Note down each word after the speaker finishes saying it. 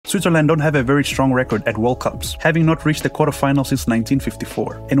Switzerland don't have a very strong record at World Cups, having not reached the quarterfinals since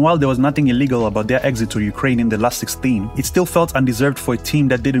 1954. And while there was nothing illegal about their exit to Ukraine in the last 16, it still felt undeserved for a team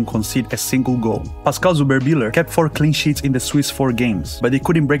that didn't concede a single goal. Pascal Zuberbiuler kept 4 clean sheets in the Swiss 4 games, but they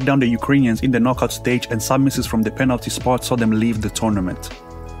couldn't break down the Ukrainians in the knockout stage, and some misses from the penalty spot saw them leave the tournament.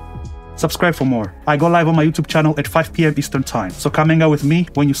 Subscribe for more. I go live on my YouTube channel at 5 PM Eastern Time, so come hang out with me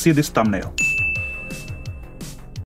when you see this thumbnail.